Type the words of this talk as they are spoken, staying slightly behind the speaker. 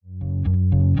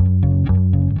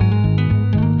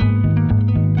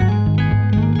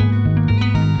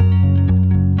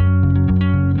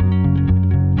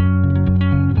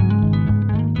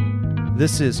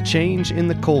This is Change in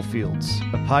the Coalfields,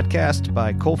 a podcast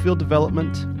by Coalfield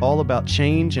Development, all about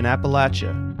change in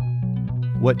Appalachia.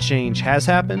 What change has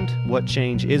happened, what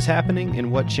change is happening,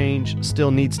 and what change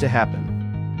still needs to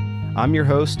happen. I'm your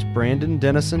host, Brandon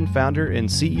Dennison, founder and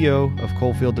CEO of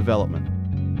Coalfield Development.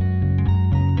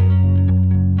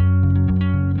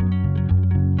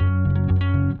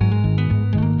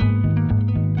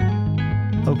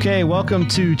 Okay, welcome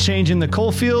to Change in the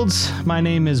Coalfields. My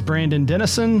name is Brandon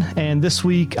Dennison, and this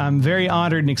week I'm very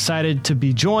honored and excited to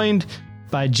be joined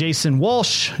by Jason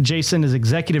Walsh. Jason is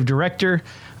Executive Director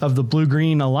of the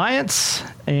Blue-Green Alliance,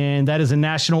 and that is a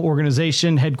national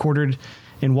organization headquartered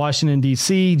in Washington,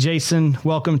 D.C. Jason,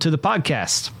 welcome to the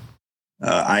podcast.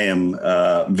 I am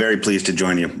very pleased to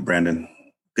join you, Brandon.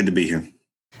 Good to be here.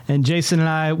 And Jason and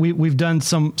I, we've done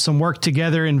some work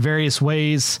together in various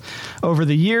ways over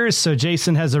the years. So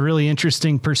Jason has a really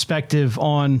interesting perspective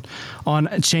on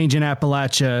change in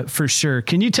Appalachia for sure.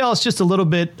 Can you tell us just a little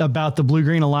bit about the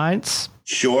Blue-Green Alliance?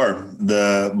 Sure.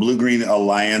 The Blue-Green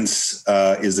Alliance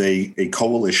is a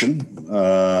coalition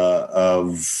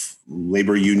of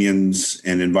labor unions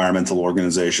and environmental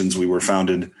organizations. We were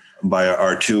founded by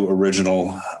our two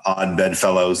original odd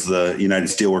bedfellows, the United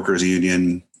Steelworkers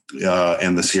Union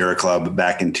and the Sierra Club,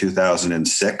 back in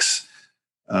 2006.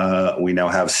 We now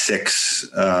have 6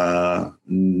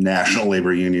 national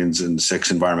labor unions and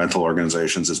 6 environmental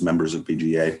organizations as members of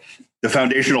BGA. The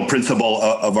foundational principle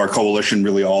of our coalition,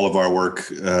 really all of our work,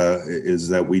 is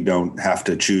that we don't have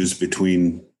to choose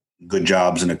between good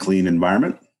jobs and a clean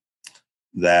environment,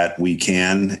 that we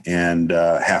can and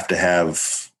have to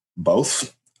have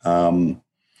both.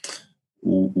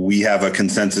 We have a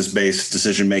consensus-based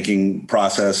decision-making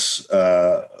process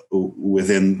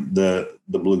within the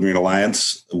Blue-Green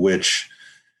Alliance, which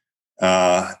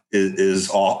is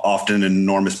often an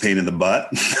enormous pain in the butt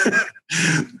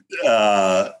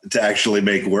to actually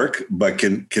make work, but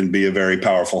can be a very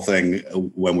powerful thing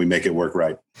when we make it work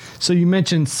right. So you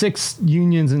mentioned 6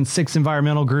 unions and 6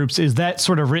 environmental groups. Is that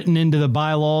sort of written into the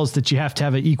bylaws that you have to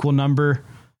have an equal number?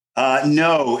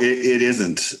 No, it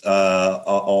isn't.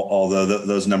 Although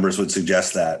those numbers would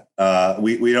suggest that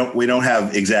we don't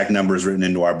have exact numbers written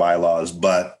into our bylaws,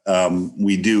 but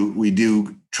we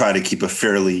do try to keep a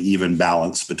fairly even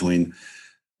balance between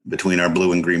our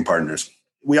blue and green partners.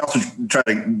 We also try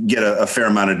to get a fair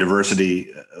amount of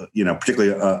diversity,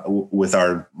 particularly with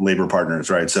our labor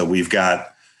partners, right? So we've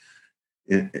got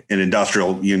an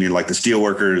industrial union like the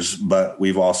Steelworkers, but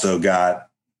we've also got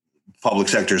public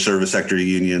sector, service sector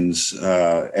unions,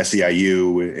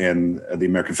 SEIU, and the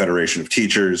American Federation of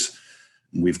Teachers.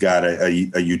 We've got a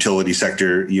utility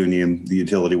sector union, the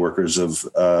Utility Workers of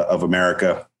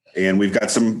America, and we've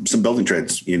got some building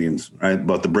trades unions, right?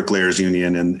 Both the Bricklayers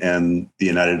Union and the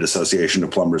United Association of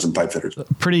Plumbers and Pipe Fitters.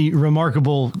 Pretty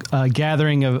remarkable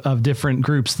gathering of different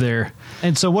groups there.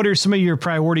 And so, what are some of your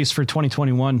priorities for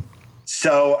 2021?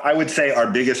 So I would say our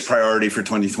biggest priority for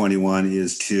 2021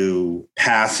 is to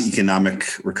pass economic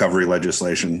recovery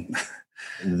legislation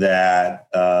that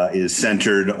is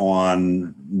centered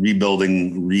on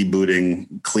rebuilding,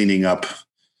 rebooting, cleaning up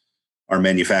our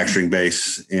manufacturing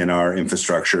base and our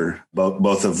infrastructure,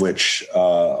 both of which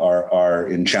are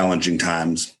in challenging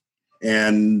times,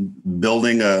 and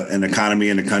building an economy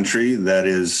in a country that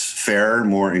is fair,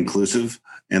 more inclusive,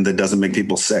 and that doesn't make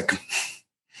people sick.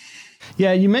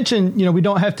 Yeah, you mentioned, we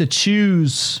don't have to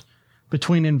choose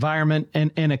between environment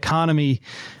and economy.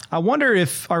 I wonder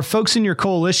if are folks in your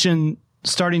coalition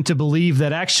starting to believe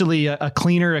that actually a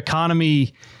cleaner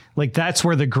economy, like that's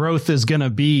where the growth is going to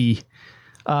be,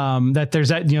 that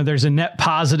there's a net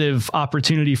positive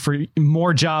opportunity for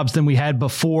more jobs than we had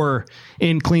before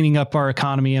in cleaning up our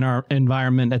economy and our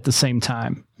environment at the same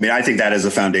time. I mean, I think that is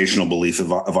a foundational belief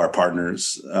of our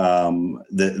partners.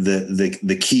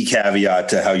 The key caveat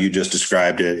to how you just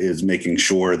described it is making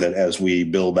sure that as we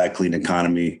build that clean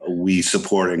economy, we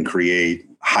support and create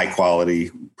high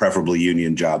quality, preferably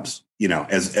union jobs.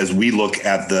 As we look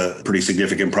at the pretty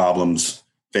significant problems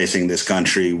facing this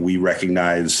country, we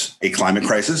recognize a climate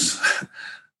crisis.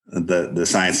 The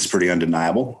science is pretty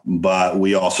undeniable, but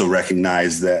we also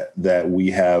recognize that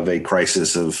we have a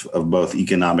crisis of both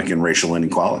economic and racial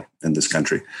inequality in this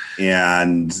country,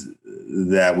 and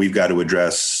that we've got to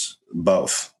address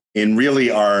both. And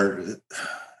really, our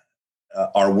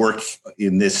work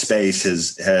in this space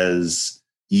has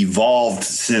evolved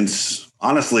since,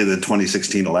 honestly, the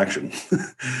 2016 election.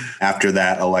 After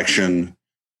that election,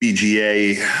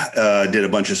 BGA did a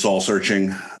bunch of soul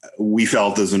searching. We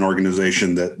felt as an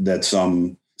organization that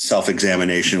some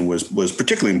self-examination was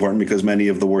particularly important because many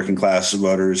of the working class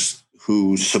voters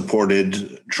who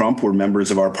supported Trump were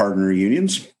members of our partner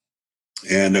unions.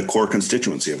 and a core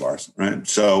constituency of ours, right?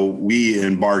 So we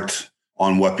embarked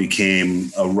on what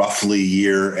became a roughly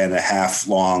year and a half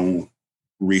long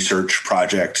research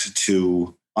project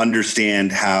to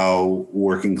understand how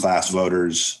working class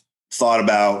voters thought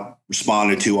about,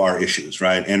 responded to our issues,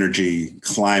 right? Energy,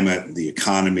 climate, the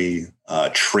economy,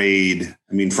 trade.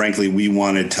 I mean, frankly, we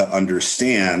wanted to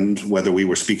understand whether we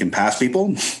were speaking past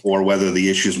people or whether the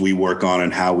issues we work on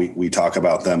and how we talk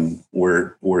about them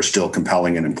were still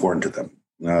compelling and important to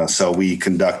them. So we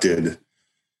conducted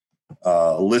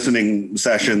listening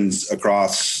sessions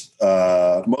across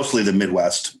mostly the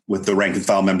Midwest with the rank and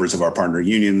file members of our partner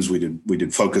unions. We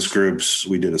did focus groups.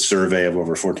 We did a survey of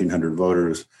over 1,400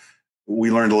 voters.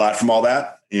 We learned a lot from all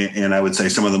that. And I would say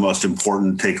some of the most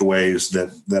important takeaways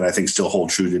that I think still hold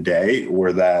true today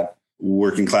were that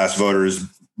working class voters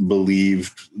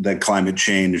believed that climate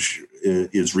change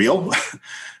is real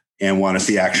and want to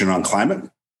see action on climate,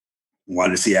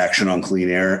 wanted to see action on clean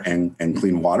air and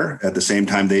clean water. At the same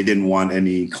time, they didn't want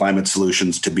any climate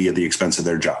solutions to be at the expense of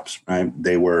their jobs, right?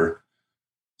 They were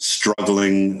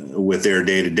struggling with their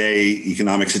day-to-day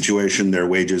economic situation. Their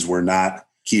wages were not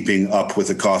keeping up with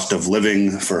the cost of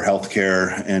living for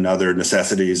healthcare and other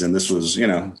necessities. And this was,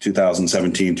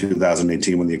 2017,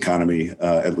 2018, when the economy,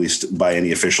 at least by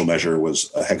any official measure,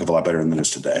 was a heck of a lot better than it is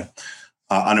today.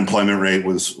 Unemployment rate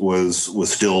was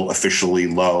still officially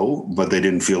low, but they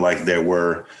didn't feel like there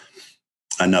were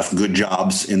enough good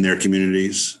jobs in their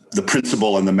communities. The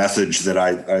principle and the message that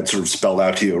I sort of spelled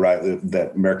out to you, right,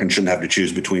 that Americans shouldn't have to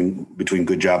choose between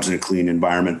good jobs and a clean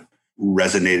environment,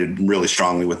 resonated really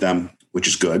strongly with them, which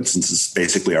is good since it's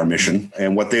basically our mission.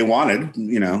 And what they wanted,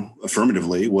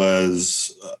 affirmatively,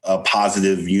 was a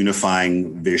positive,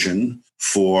 unifying vision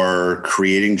for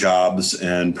creating jobs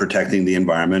and protecting the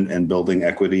environment and building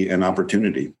equity and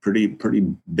opportunity. Pretty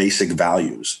basic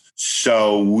values.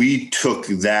 So we took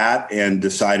that and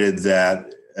decided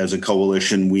that as a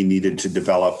coalition, we needed to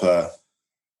develop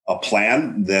a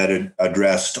plan that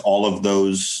addressed all of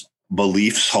those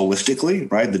beliefs holistically,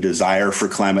 right? The desire for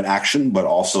climate action, but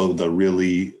also the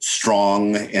really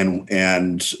strong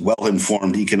and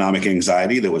well-informed economic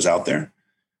anxiety that was out there,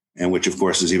 and which, of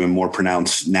course, is even more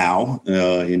pronounced now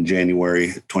in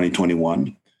January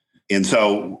 2021. And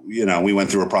so, we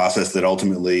went through a process that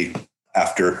ultimately,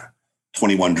 after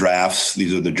 21 drafts,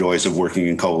 these are the joys of working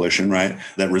in coalition, right?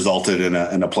 That resulted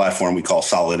in a platform we call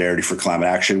Solidarity for Climate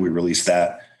Action. We released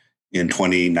that in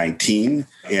 2019.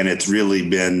 And it's really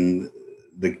been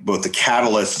both the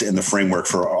catalyst and the framework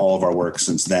for all of our work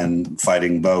since then,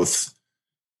 fighting both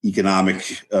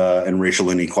economic and racial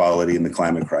inequality in the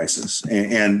climate crisis.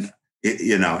 And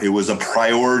it was a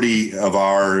priority of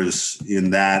ours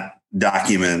in that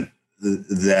document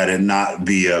that it not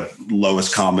be a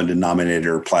lowest common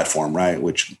denominator platform, right?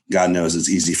 Which God knows is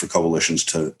easy for coalitions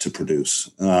to produce.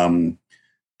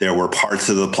 There were parts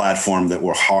of the platform that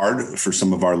were hard for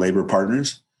some of our labor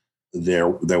partners. There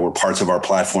were parts of our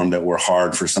platform that were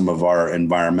hard for some of our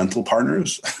environmental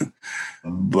partners.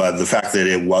 But the fact that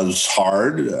it was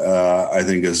hard, I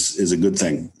think, is a good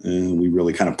thing. We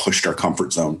really kind of pushed our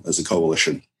comfort zone as a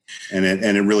coalition, and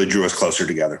it really drew us closer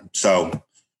together. So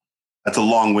that's a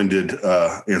long-winded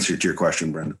answer to your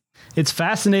question, Brendan. It's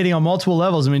fascinating on multiple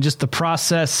levels. I mean, just the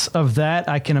process of that,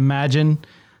 I can imagine.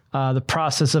 The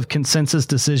process of consensus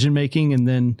decision making, and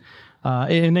then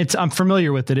I'm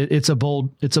familiar with it. It's a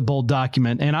bold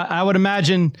document, and I would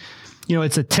imagine,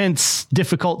 it's a tense,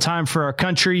 difficult time for our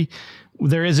country.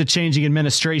 There is a changing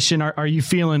administration. Are you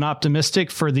feeling optimistic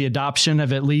for the adoption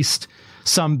of at least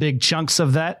some big chunks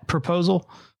of that proposal?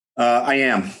 I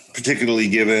am, particularly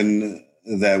given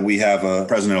that we have a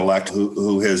president-elect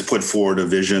who has put forward a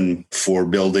vision for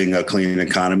building a clean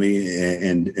economy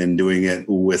and doing it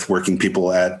with working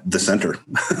people at the center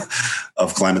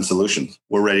of climate solutions.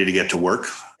 We're ready to get to work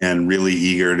and really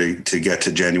eager to get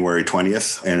to January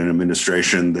 20th and an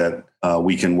administration that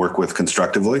we can work with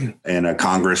constructively, and a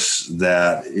Congress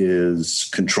that is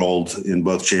controlled in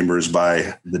both chambers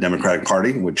by the Democratic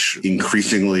Party, which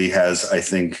increasingly has, I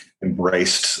think,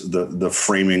 embraced the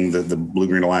framing that the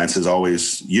Blue-Green Alliance has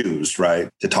always used, right,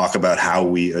 to talk about how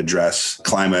we address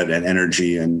climate and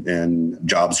energy and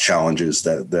jobs challenges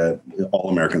that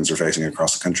all Americans are facing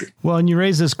across the country. Well, and you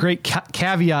raise this great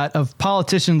caveat of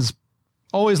politicians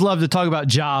always love to talk about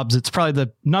jobs. It's probably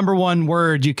the number one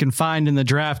word you can find in the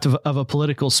draft of a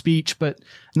political speech, but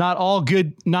not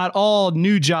all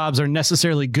new jobs are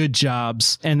necessarily good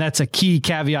jobs. And that's a key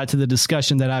caveat to the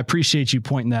discussion that I appreciate you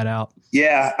pointing that out.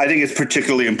 Yeah, I think it's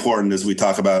particularly important as we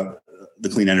talk about the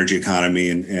clean energy economy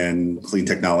and clean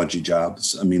technology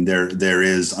jobs. I mean, there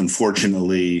is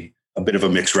unfortunately a bit of a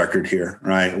mixed record here,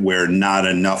 right? Where not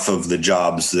enough of the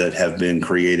jobs that have been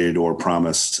created or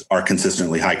promised are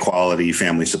consistently high quality,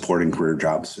 family supporting career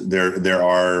jobs. There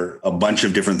are a bunch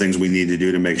of different things we need to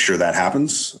do to make sure that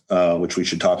happens, which we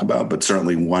should talk about. But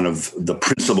certainly one of the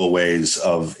principal ways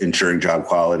of ensuring job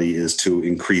quality is to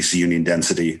increase union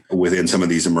density within some of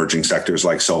these emerging sectors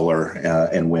like solar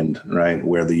and wind, right?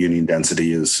 Where the union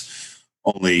density is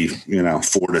only 4 to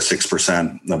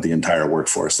 6% of the entire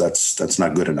workforce. That's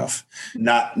not good enough.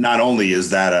 Not only is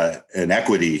that an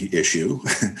equity issue,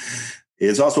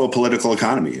 it's also a political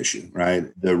economy issue, right?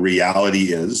 The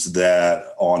reality is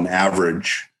that on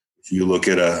average, if you look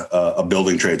at a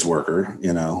building trades worker,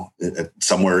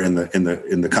 somewhere in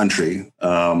the country,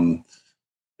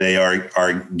 they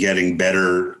are getting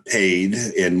better paid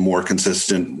and more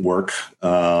consistent work,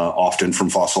 often from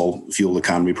fossil fuel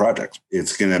economy projects.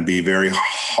 It's going to be very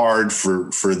hard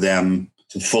for them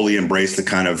to fully embrace the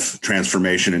kind of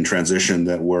transformation and transition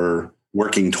that we're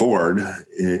working toward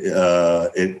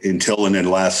until and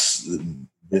unless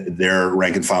their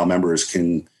rank and file members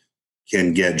can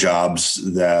get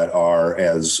jobs that are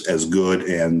as good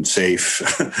and safe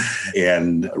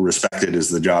and respected as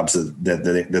the jobs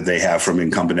that they have from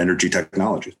incumbent energy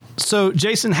technologies. So,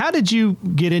 Jason, how did you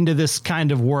get into this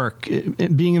kind of work?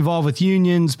 Being involved with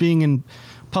unions, being in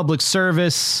public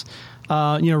service,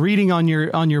 reading on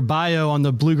your bio on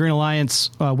the Blue Green Alliance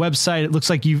website, it looks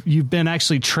like you've been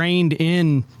actually trained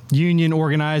in union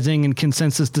organizing and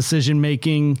consensus decision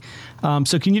making.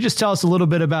 So can you just tell us a little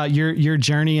bit about your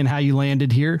journey and how you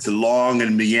landed here? It's a long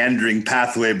and meandering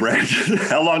pathway, Brent.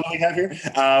 How long do we have here?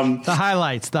 The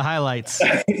highlights.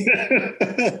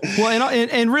 Well,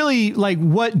 and really, like,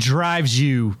 what drives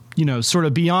you, sort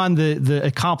of beyond the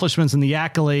accomplishments and the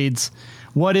accolades?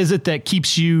 What is it that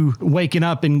keeps you waking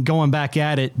up and going back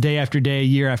at it day after day,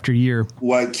 year after year?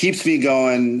 What keeps me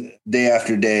going day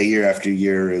after day, year after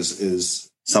year is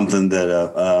something that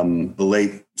the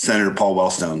late Senator Paul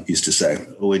Wellstone used to say,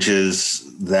 which is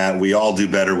that we all do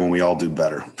better when we all do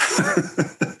better.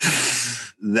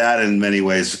 That in many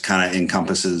ways kind of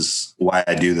encompasses why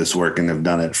I do this work and have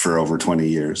done it for over 20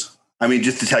 years. I mean,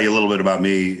 just to tell you a little bit about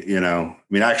me, I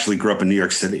actually grew up in New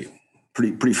York City.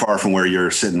 Pretty far from where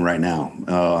you're sitting right now,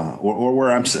 or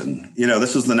where I'm sitting.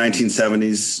 This was the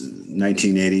 1970s,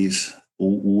 1980s,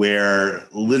 where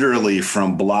literally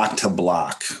from block to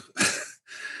block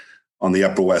on the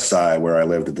Upper West Side, where I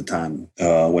lived at the time,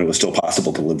 when it was still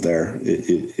possible to live there,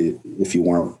 if you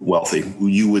weren't wealthy,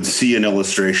 you would see an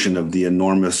illustration of the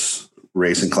enormous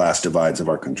race and class divides of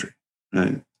our country,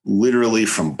 right? Literally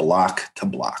from block to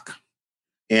block.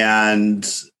 And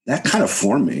that kind of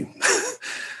formed me.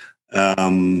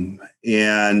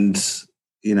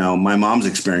 My mom's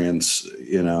experience,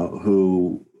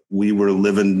 who we were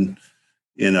living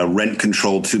in a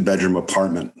rent-controlled 2-bedroom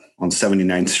apartment on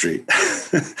 79th Street,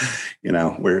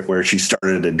 where she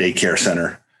started a daycare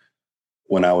center.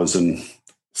 When I was in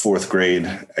 4th grade,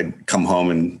 I'd come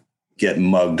home and get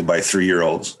mugged by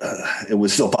 3-year-olds. It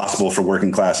was still possible for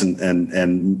working class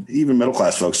and even middle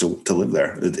class folks to live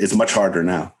there. It's much harder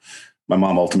now. My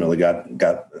mom ultimately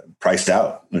got priced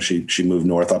out. She moved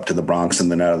north up to the Bronx and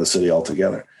then out of the city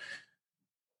altogether.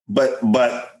 But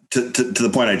to the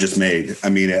point I just made, I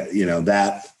mean,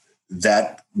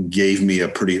 that gave me a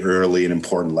pretty early and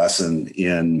important lesson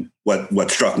in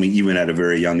what struck me even at a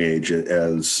very young age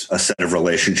as a set of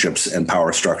relationships and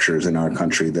power structures in our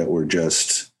country that were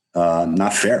just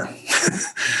not fair.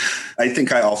 I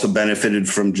think I also benefited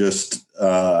from just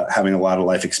having a lot of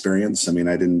life experience. I mean,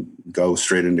 I didn't go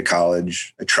straight into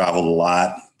college. I traveled a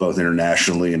lot, both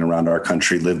internationally and around our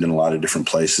country, lived in a lot of different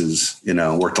places,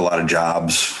 worked a lot of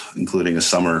jobs, including a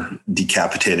summer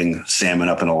decapitating salmon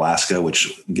up in Alaska,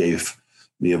 which gave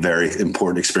me a very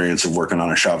important experience of working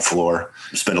on a shop floor.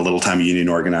 Spent a little time union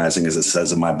organizing, as it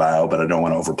says in my bio, but I don't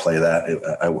want to overplay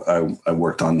that. I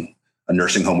worked on a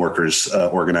nursing home workers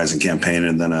organizing campaign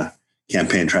and then a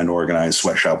campaign trying to organize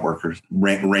sweatshop workers.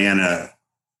 Ran a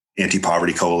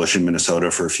anti-poverty coalition in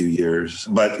Minnesota for a few years.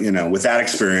 But, with that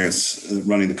experience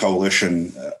running the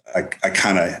coalition, I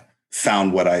kind of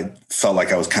found what I felt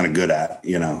like I was kind of good at,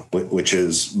 which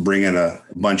is bringing a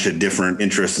bunch of different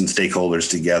interests and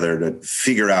stakeholders together to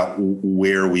figure out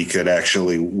where we could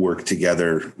actually work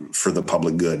together for the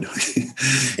public good.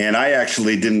 And I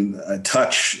actually didn't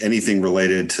touch anything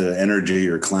related to energy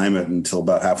or climate until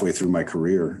about halfway through my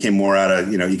career. Came more out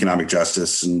of, economic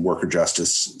justice and worker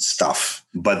justice stuff.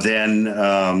 But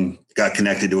then got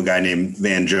connected to a guy named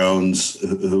Van Jones,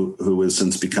 who has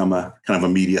since become a kind of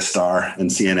a media star and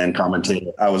CNN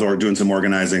commentator. I was doing some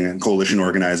organizing and coalition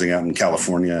organizing out in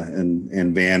California,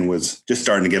 and Van was just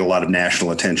starting to get a lot of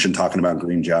national attention talking about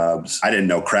green jobs. I didn't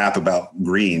know crap about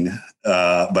green,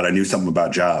 but I knew something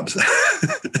about jobs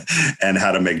and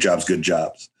how to make jobs good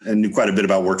jobs, and knew quite a bit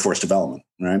about workforce development.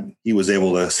 Right. He was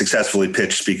able to successfully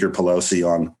pitch Speaker Pelosi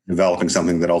on developing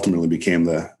something that ultimately became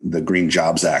the Green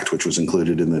Jobs Act, which was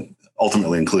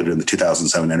ultimately included in the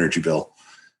 2007 energy bill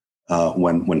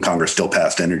when Congress still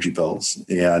passed energy bills.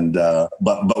 And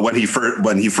but when he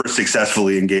first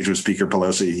successfully engaged with Speaker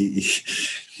Pelosi,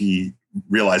 he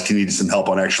realized he needed some help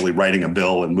on actually writing a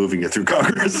bill and moving it through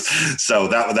Congress. So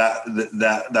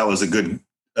that was a good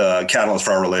catalyst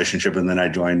for our relationship. And then I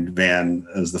joined Van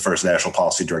as the first national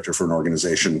policy director for an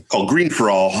organization called Green for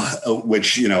All,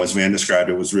 which, as Van described,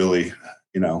 it was really,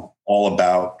 all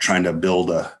about trying to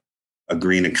build a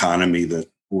green economy that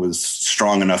was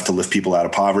strong enough to lift people out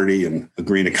of poverty, and a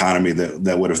green economy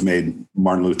that would have made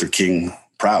Martin Luther King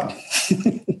proud.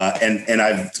 And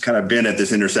I've kind of been at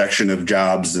this intersection of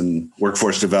jobs and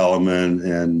workforce development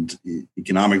and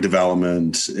economic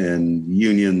development and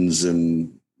unions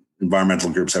and environmental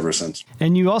groups ever since.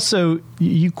 And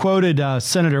you quoted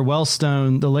Senator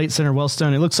Wellstone, the late Senator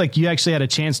Wellstone. It looks like you actually had a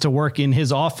chance to work in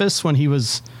his office when he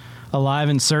was alive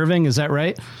and serving. Is that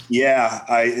right? Yeah,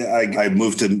 I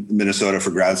moved to Minnesota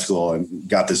for grad school and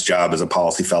got this job as a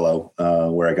policy fellow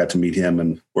where I got to meet him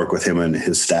and work with him and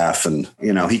his staff. And,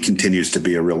 he continues to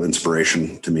be a real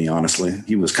inspiration to me, honestly.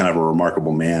 He was kind of a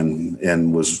remarkable man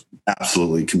and was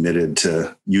absolutely committed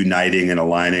to uniting and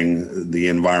aligning the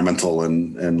environmental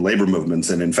and labor movements.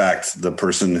 And in fact, the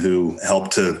person who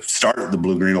helped to start the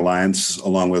Blue Green Alliance,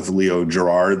 along with Leo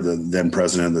Gerard, the then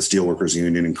president of the Steelworkers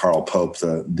Union, and Carl Pope,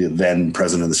 the then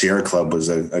president of the Sierra Club, was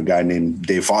a guy named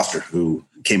Dave Foster, who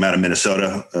came out of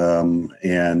Minnesota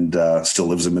and still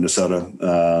lives in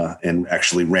Minnesota and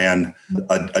actually ran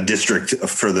a district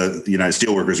for the United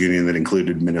Steelworkers Union that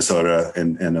included Minnesota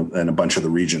and a bunch of the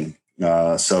region.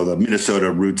 So the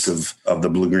Minnesota roots of the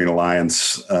Blue Green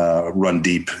Alliance run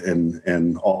deep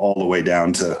and all the way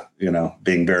down to,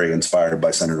 being very inspired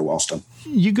by Senator Wellstone.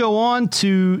 You go on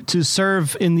to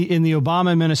serve in the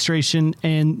Obama administration,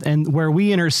 and where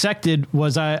we intersected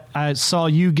was I saw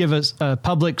you give a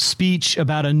public speech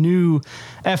about a new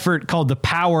effort called the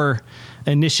POWER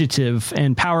Initiative,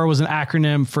 and POWER was an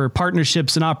acronym for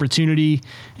Partnerships and Opportunity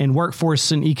and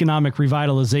Workforce and Economic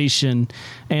Revitalization.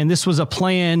 And this was a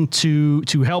plan to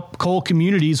help coal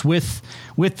communities with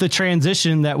the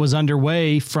transition that was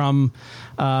underway from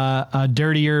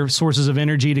dirtier sources of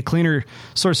energy to cleaner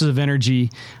sources of energy.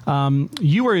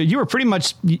 You were pretty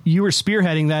much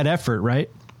spearheading that effort, right?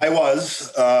 I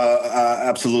was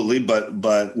absolutely,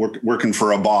 but working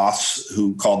for a boss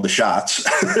who called the shots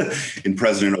in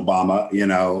President Obama,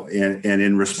 and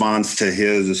in response to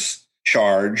his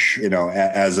charge,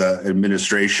 as an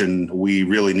administration, we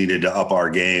really needed to up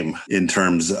our game in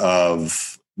terms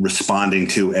of responding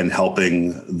to and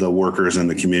helping the workers and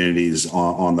the communities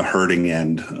on the hurting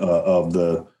end of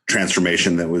the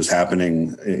transformation that was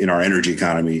happening in our energy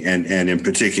economy and in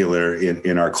particular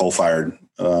in our coal-fired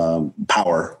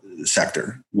power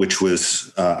sector, which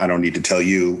was, I don't need to tell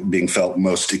you, being felt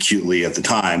most acutely at the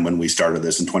time when we started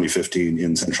this in 2015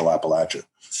 in Central Appalachia.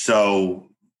 So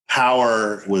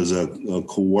POWER was a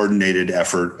coordinated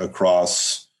effort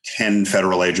across 10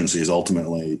 federal agencies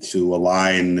ultimately to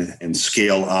align and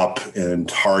scale up and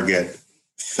target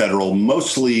federal,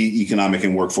 mostly economic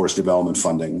and workforce development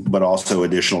funding, but also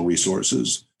additional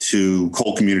resources to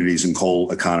coal communities and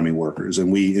coal economy workers.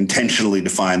 And we intentionally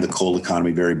defined the coal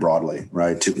economy very broadly,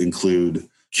 right, to include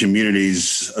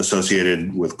communities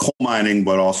associated with coal mining,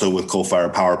 but also with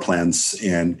coal-fired power plants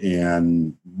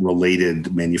and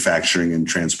related manufacturing and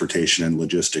transportation and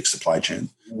logistics supply chain.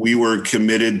 We were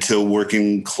committed to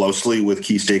working closely with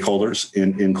key stakeholders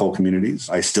in coal communities.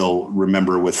 I still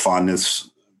remember with fondness,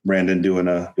 Brandon, doing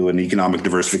an economic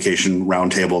diversification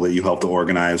roundtable that you helped to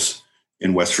organize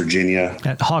in West Virginia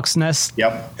at Hawks Nest.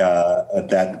 Yep, at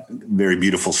that very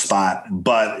beautiful spot.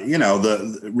 But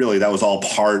really that was all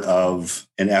part of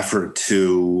an effort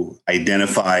to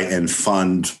identify and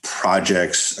fund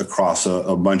projects across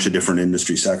a bunch of different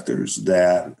industry sectors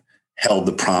that held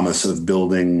the promise of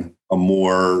building a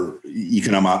more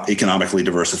economically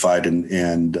diversified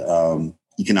and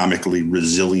economically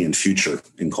resilient future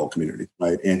in coal community,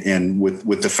 right? And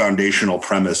with the foundational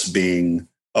premise being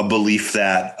a belief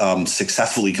that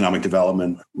successful economic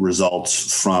development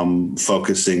results from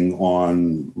focusing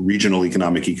on regional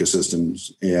economic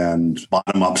ecosystems and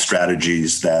bottom-up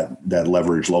strategies that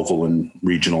leverage local and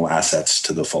regional assets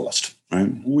to the fullest. Right.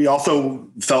 We also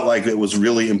felt like it was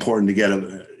really important to get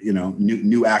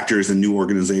new actors and new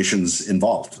organizations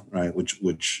involved. Right,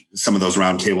 which some of those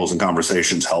roundtables and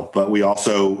conversations helped, but we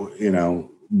also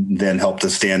then helped to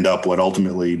stand up what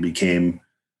ultimately became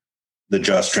the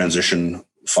Just Transition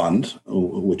Fund,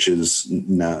 which is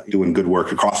now doing good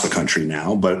work across the country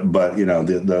now. But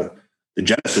the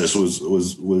genesis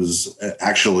was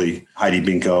actually Heidi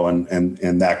Binko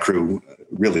and that crew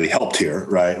really helped here.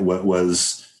 Right, what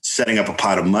was setting up a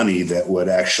pot of money that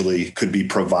could be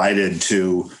provided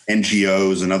to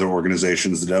NGOs and other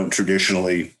organizations that don't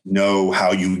traditionally know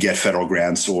how you get federal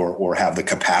grants or have the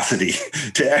capacity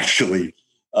to actually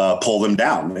pull them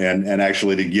down and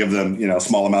actually to give them,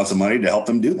 small amounts of money to help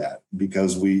them do that,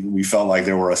 because we felt like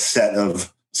there were a set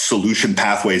of solution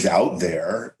pathways out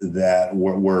there that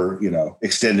were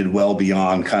extended well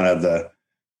beyond kind of the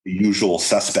usual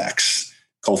suspects.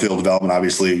 Coalfield development,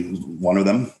 obviously one of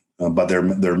them, but there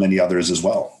are many others as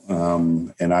well.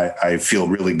 And I feel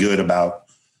really good about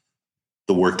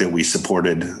the work that we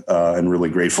supported and really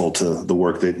grateful to the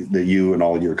work that you and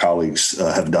all of your colleagues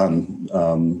have done,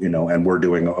 and we're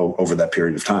doing over that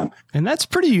period of time. And that's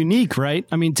pretty unique, right?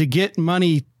 I mean, to get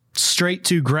money straight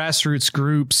to grassroots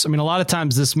groups. I mean, a lot of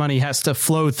times this money has to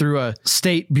flow through a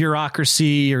state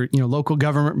bureaucracy or, local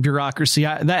government bureaucracy.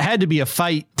 That had to be a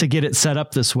fight to get it set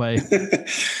up this way.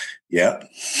 Yeah.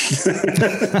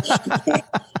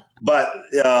 But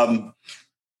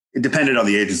it depended on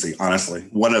the agency, honestly.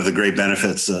 One of the great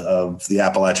benefits of the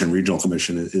Appalachian Regional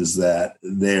Commission is that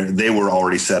they were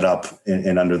already set up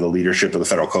and under the leadership of the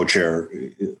federal co-chair,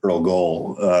 Earl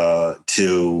Gohl,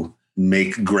 to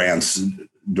make grants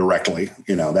directly.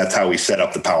 That's how we set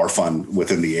up the Power Fund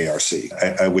within the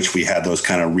ARC. I wish we had those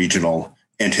kind of regional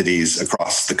entities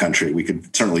across the country. We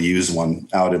could certainly use one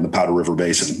out in the Powder River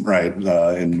Basin, right?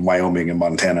 In Wyoming and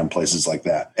Montana and places like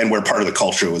that. And where part of the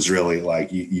culture was really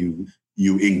like you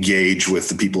engage with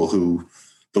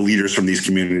the leaders from these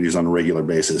communities on a regular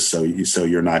basis. So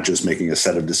you're not just making a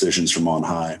set of decisions from on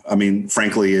high. I mean,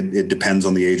 frankly, it depends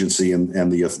on the agency and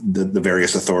the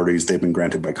various authorities they've been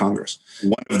granted by Congress.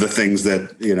 One of the things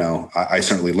that, I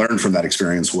certainly learned from that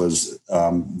experience was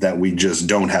that we just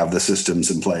don't have the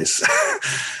systems in place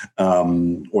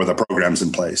or the programs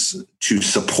in place to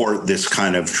support this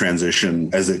kind of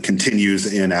transition as it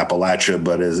continues in Appalachia,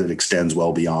 but as it extends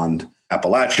well beyond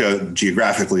Appalachia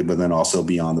geographically, but then also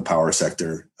beyond the power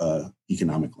sector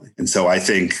economically. And so I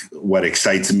think one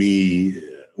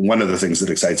of the things that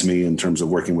excites me in terms of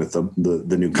working with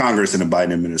the new Congress and a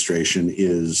Biden administration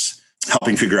is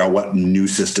helping figure out what new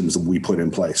systems we put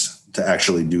in place to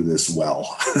actually do this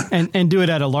well. and do it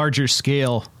at a larger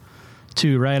scale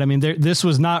too, right? I mean, this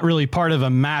was not really part of a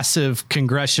massive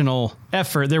congressional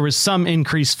effort. There was some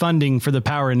increased funding for the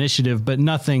Power Initiative, but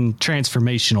nothing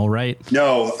transformational, right?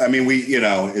 No, I mean, we,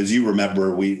 as you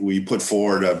remember, we put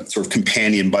forward a sort of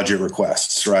companion budget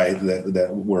requests, right? That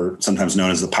were sometimes known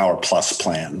as the Power Plus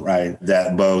plan, right?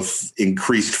 That both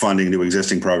increased funding to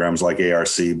existing programs like ARC,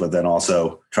 but then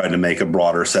also tried to make a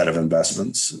broader set of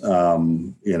investments.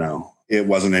 It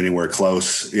wasn't anywhere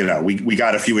close. We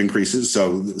got a few increases.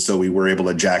 So we were able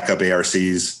to jack up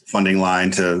ARC's funding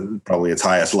line to probably its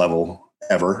highest level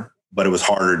ever, but it was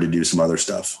harder to do some other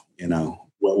stuff,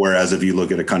 Whereas if you look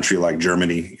at a country like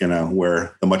Germany,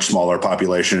 where a much smaller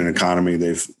population and economy,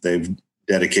 they've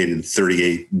dedicated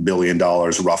 $38 billion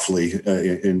roughly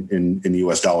in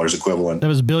US dollars equivalent. That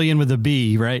was billion with a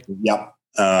B, right? Yep.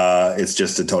 It's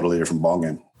just a totally different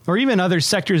ballgame. Or even other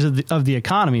sectors of the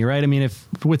economy, right? I mean, if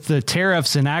with the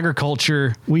tariffs in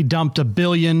agriculture, we dumped $1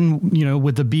 billion,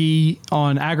 with the B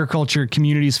on agriculture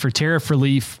communities for tariff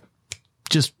relief,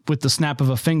 just with the snap of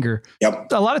a finger. Yep.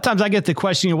 A lot of times I get the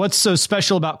question, what's so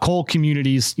special about coal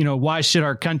communities? Why should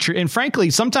our country, and frankly,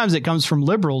 sometimes it comes from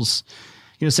liberals,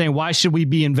 saying, why should we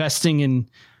be investing in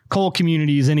coal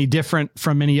communities any different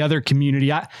from any other community?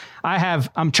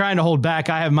 I'm trying to hold back.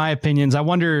 I have my opinions. I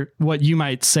wonder what you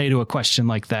might say to a question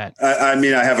like that. I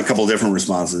have a couple of different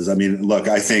responses. I mean, look,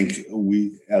 I think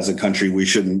we, as a country, we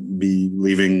shouldn't be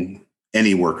leaving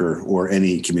any worker or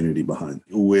any community behind.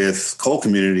 With coal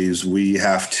communities, we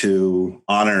have to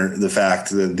honor the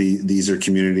fact that these are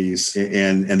communities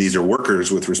and these are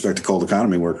workers with respect to coal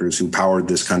economy workers who powered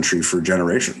this country for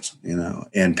generations,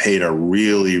 and paid a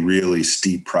really, really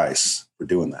steep price for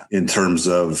doing that in terms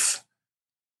of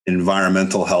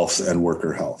environmental health and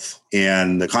worker health.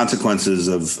 And the consequences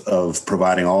of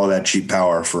providing all of that cheap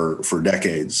power for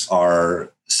decades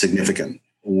are significant.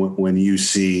 when you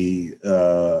see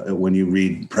when you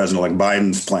read President-elect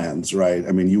Biden's plans, right?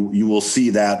 I mean, you will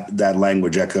see that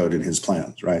language echoed in his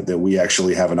plans, right? That we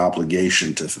actually have an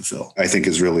obligation to fulfill. I think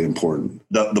is really important.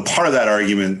 The part of that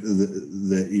argument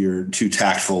that you're too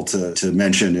tactful to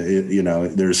mention,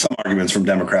 there's some arguments from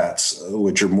Democrats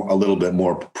which are a little bit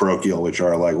more parochial, which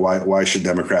are like, why should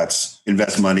Democrats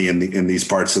invest money in these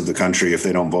parts of the country if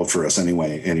they don't vote for us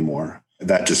anymore?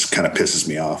 That just kind of pisses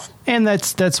me off. And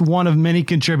that's one of many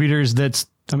contributors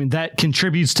that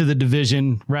contributes to the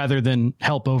division rather than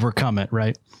help overcome it,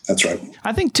 right? That's right.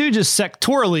 I think too, just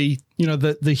sectorally,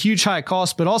 the huge high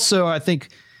cost, but also I think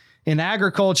in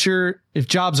agriculture, if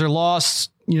jobs are lost,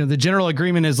 the general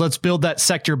agreement is let's build that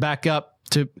sector back up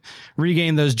to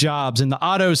regain those jobs. In the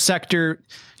auto sector,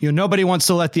 nobody wants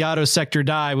to let the auto sector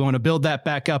die. We want to build that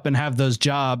back up and have those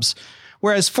jobs.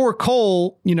 Whereas for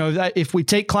coal, that if we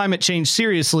take climate change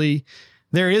seriously,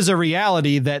 there is a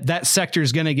reality that sector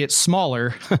is going to get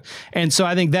smaller. And so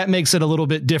I think that makes it a little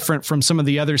bit different from some of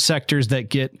the other sectors that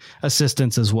get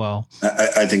assistance as well.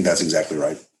 I think that's exactly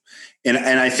right. And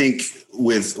I think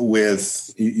with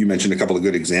you mentioned a couple of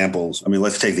good examples. I mean,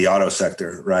 let's take the auto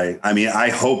sector, right? I mean,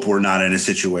 I hope we're not in a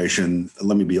situation,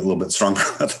 let me be a little bit stronger,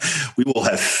 we will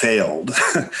have failed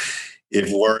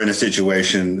if we're in a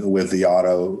situation with the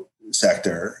auto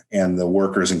sector and the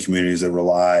workers and communities that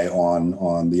rely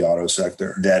on the auto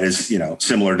sector that is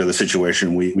similar to the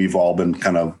situation we've all been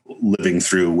kind of living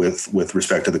through with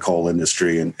respect to the coal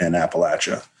industry and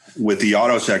Appalachia. With the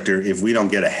auto sector, if we don't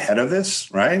get ahead of this,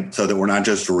 right, so that we're not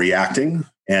just reacting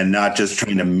and not just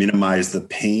trying to minimize the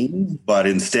pain, but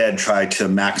instead try to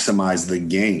maximize the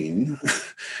gain,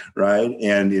 right,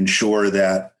 and ensure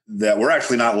that we're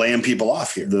actually not laying people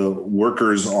off here. The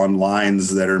workers on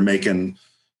lines that are making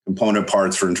component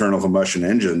parts for internal combustion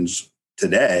engines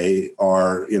today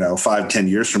are, 5-10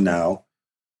 years from now,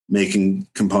 making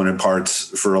component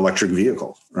parts for electric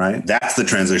vehicles, right? That's the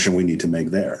transition we need to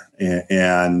make there.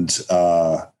 And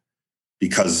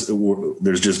because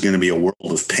there's just going to be a world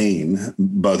of pain,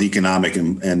 both economic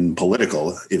and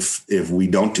political, if we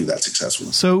don't do that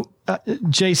successfully. So,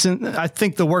 Jason, I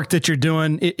think the work that you're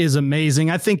doing is amazing.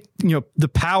 I think, the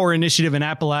Power Initiative in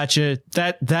Appalachia,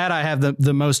 that I have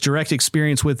the most direct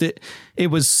experience with it. It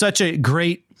was such a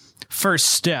great first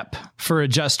step for a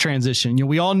just transition.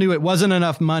 We all knew it wasn't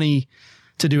enough money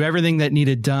to do everything that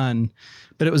needed done,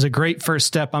 but it was a great first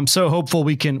step. I'm so hopeful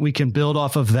we can build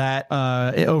off of that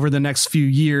over the next few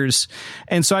years.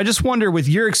 And so I just wonder, with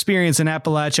your experience in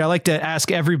Appalachia, I like to ask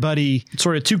everybody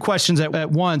sort of two questions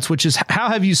at once, which is, how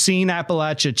have you seen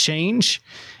Appalachia change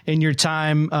in your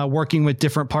time working with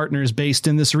different partners based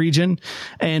in this region?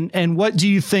 And what do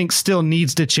you think still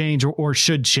needs to change or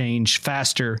should change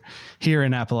faster here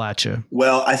in Appalachia?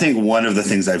 Well, I think one of the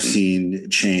things I've seen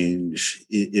change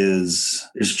is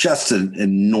just an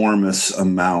enormous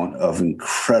amount of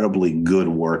incredibly good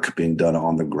work being done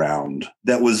on the ground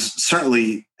that was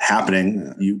certainly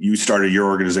happening. You started your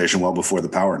organization well before the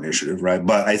Power Initiative, right?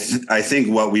 But I think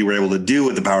what we were able to do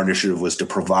with the Power Initiative was to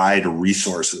provide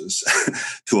resources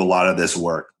to a lot of this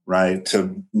work, right?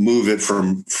 To move it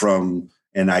from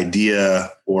an idea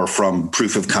or from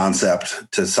proof of concept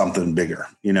to something bigger.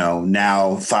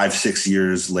 Now 5-6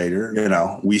 years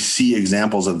later, we see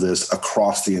examples of this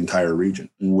across the entire region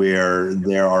where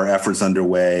there are efforts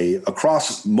underway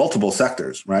across multiple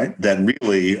sectors, right? That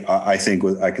really, I think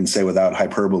I can say without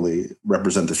hyperbole,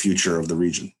 represent the future of the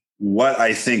region. What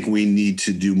I think we need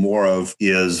to do more of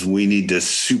is we need to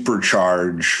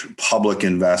supercharge public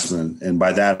investment. And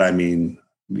by that, I mean,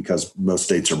 because most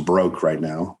states are broke right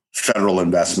now, federal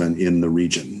investment in the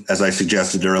region. As I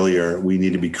suggested earlier, we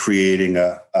need to be creating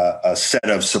a set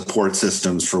of support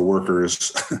systems for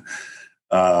workers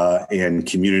and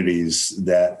communities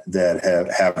that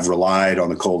have relied on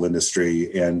the coal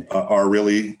industry and are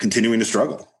really continuing to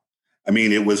struggle. I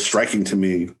mean, it was striking to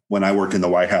me when I worked in the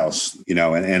White House,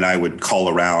 and I would call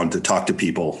around to talk to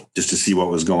people just to see what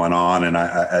was going on. And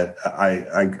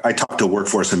I talked to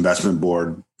Workforce Investment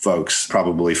Board folks,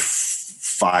 probably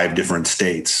 5 different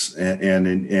states. And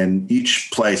in each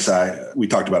place, we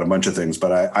talked about a bunch of things,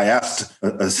 but I asked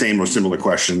a same or similar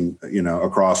question,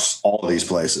 across all of these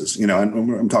places, and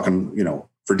I'm talking,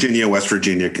 Virginia, West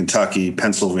Virginia, Kentucky,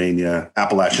 Pennsylvania,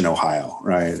 Appalachian, Ohio,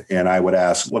 right? And I would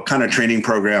ask, what kind of training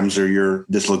programs are your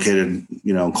dislocated,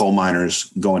 coal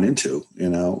miners going into?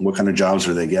 What kind of jobs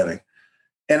are they getting?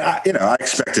 And I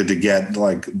expected to get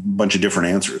like a bunch of different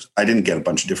answers. I didn't get a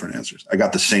bunch of different answers. I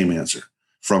got the same answer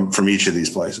from each of these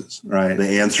places, right?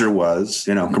 The answer was,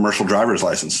 commercial driver's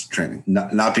license training,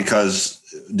 not because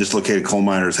dislocated coal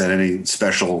miners had any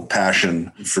special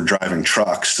passion for driving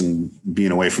trucks and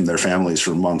being away from their families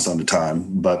for months on a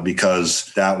time, but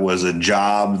because that was a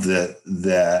job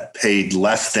that paid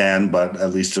less than, but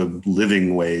at least a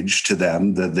living wage to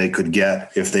them that they could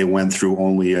get if they went through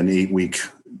only an 8-week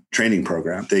training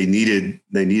program. They needed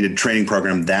a training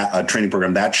program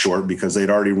that short because they'd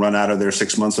already run out of their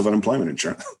 6 months of unemployment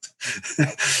insurance.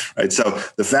 Right. So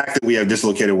the fact that we have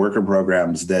dislocated worker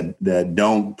programs that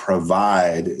don't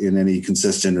provide in any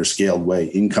consistent or scaled way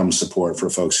income support for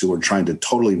folks who are trying to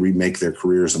totally remake their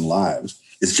careers and lives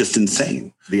is just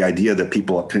insane. The idea that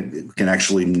people can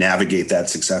actually navigate that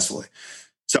successfully.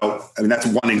 So, I mean, that's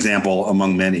one example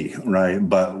among many, right?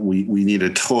 But we need a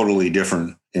totally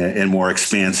different and more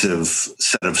expansive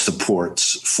set of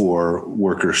supports for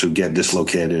workers who get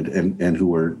dislocated and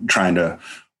who are trying to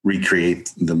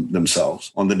recreate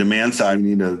themselves. On the demand side,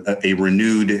 we need a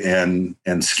renewed and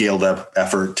scaled up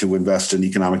effort to invest in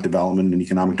economic development and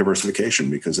economic diversification,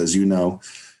 because as you know,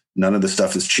 none of this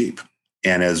stuff is cheap.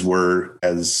 And as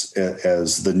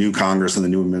the new Congress and the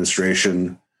new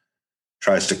administration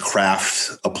tries to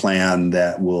craft a plan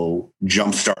that will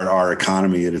jumpstart our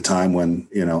economy at a time when,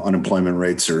 unemployment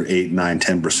rates are 8, 9,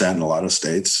 10% in a lot of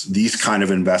states. These kind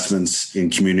of investments in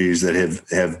communities that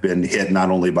have been hit not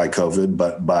only by COVID,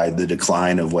 but by the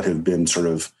decline of what have been sort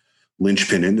of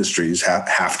linchpin industries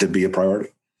have to be a priority.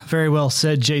 Very well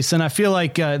said, Jason. I feel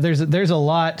like there's a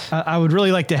lot. I would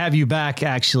really like to have you back,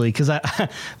 actually, because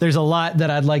there's a lot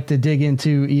that I'd like to dig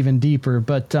into even deeper.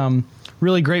 But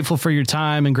really grateful for your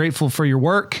time and grateful for your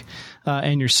work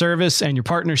and your service and your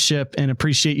partnership, and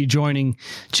appreciate you joining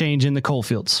Change in the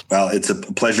Coalfields. Well, it's a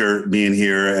pleasure being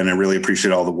here, and I really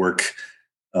appreciate all the work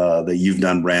that you've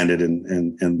done,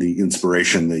 Brandon, and the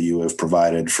inspiration that you have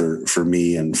provided for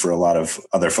me and for a lot of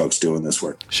other folks doing this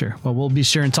work. Sure. Well, we'll be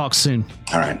sure and talk soon.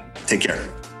 All right. Take care.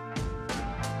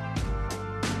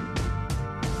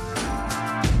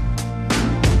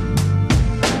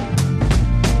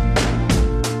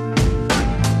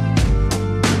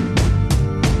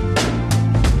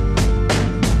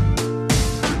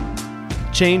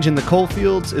 Change in the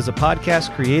Coalfields is a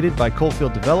podcast created by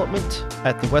Coalfield Development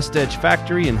at the West Edge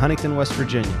Factory in Huntington, West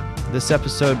Virginia. This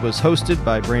episode was hosted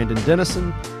by Brandon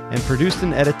Dennison and produced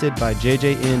and edited by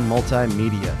JJN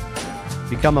Multimedia.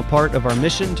 Become a part of our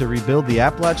mission to rebuild the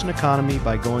Appalachian economy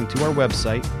by going to our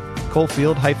website,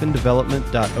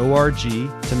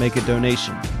 coalfield-development.org, to make a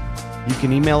donation. You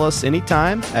can email us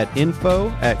anytime at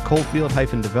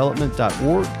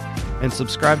info@coalfield-development.org and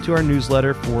subscribe to our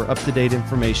newsletter for up-to-date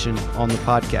information on the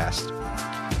podcast.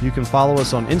 You can follow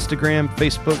us on Instagram,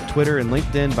 Facebook, Twitter, and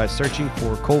LinkedIn by searching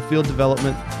for Coalfield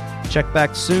Development. Check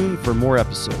back soon for more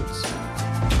episodes.